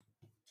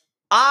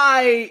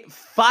I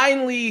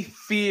finally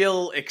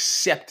feel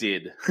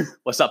accepted.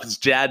 What's up? It's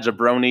Jad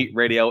Jabroni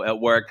Radio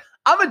at work.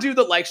 I'm a dude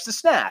that likes to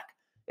snack.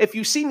 If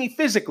you see me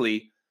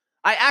physically,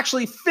 I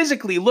actually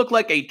physically look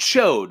like a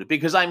chode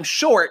because I'm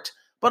short,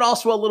 but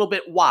also a little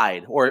bit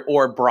wide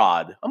or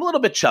broad. I'm a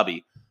little bit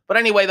chubby. But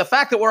anyway, the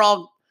fact that we're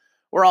all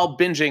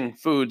binging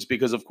foods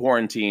because of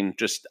quarantine,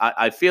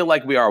 I feel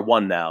like we are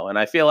one now, and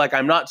I feel like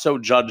I'm not so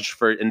judged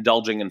for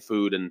indulging in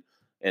food, and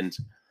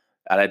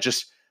I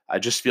just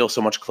feel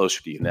so much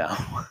closer to you now.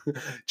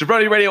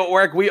 Jabroni Radio at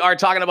work. We are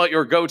talking about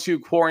your go-to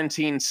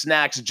quarantine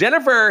snacks.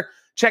 Jennifer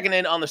checking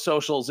in on the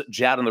socials.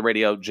 Jad on the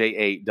radio.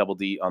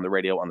 JADD on the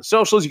radio on the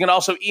socials. You can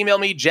also email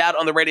me,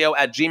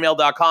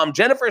 jadontheradio@gmail.com.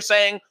 Jennifer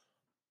saying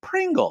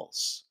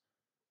Pringles.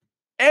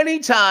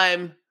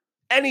 Anytime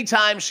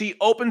she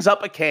opens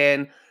up a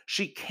can,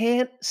 she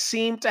can't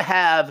seem to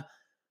have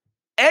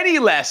any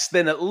less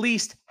than at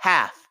least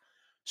half.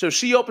 So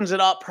she opens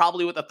it up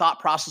probably with the thought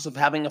process of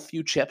having a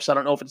few chips. I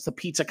don't know if it's the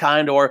pizza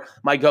kind or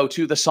my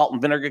go-to, the salt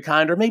and vinegar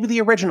kind, or maybe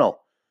the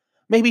original.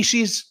 Maybe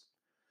she's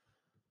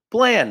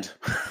bland.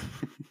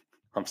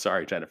 I'm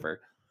sorry,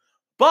 Jennifer.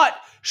 But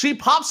she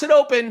pops it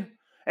open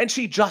and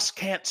she just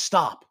can't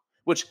stop,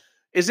 which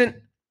isn't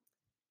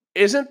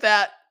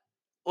that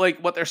like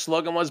what their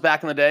slogan was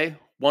back in the day?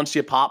 Once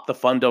you pop, the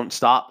fun don't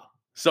stop.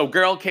 So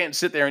girl can't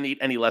sit there and eat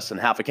any less than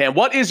half a can.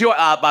 What is your,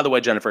 by the way,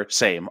 Jennifer,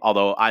 same,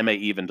 although I may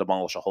even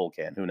demolish a whole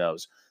can, who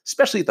knows,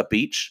 especially at the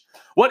beach.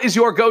 What is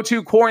your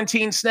go-to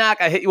quarantine snack?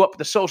 I hit you up with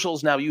the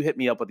socials. Now you hit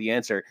me up with the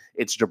answer.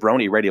 It's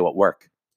Jabroni Radio at work.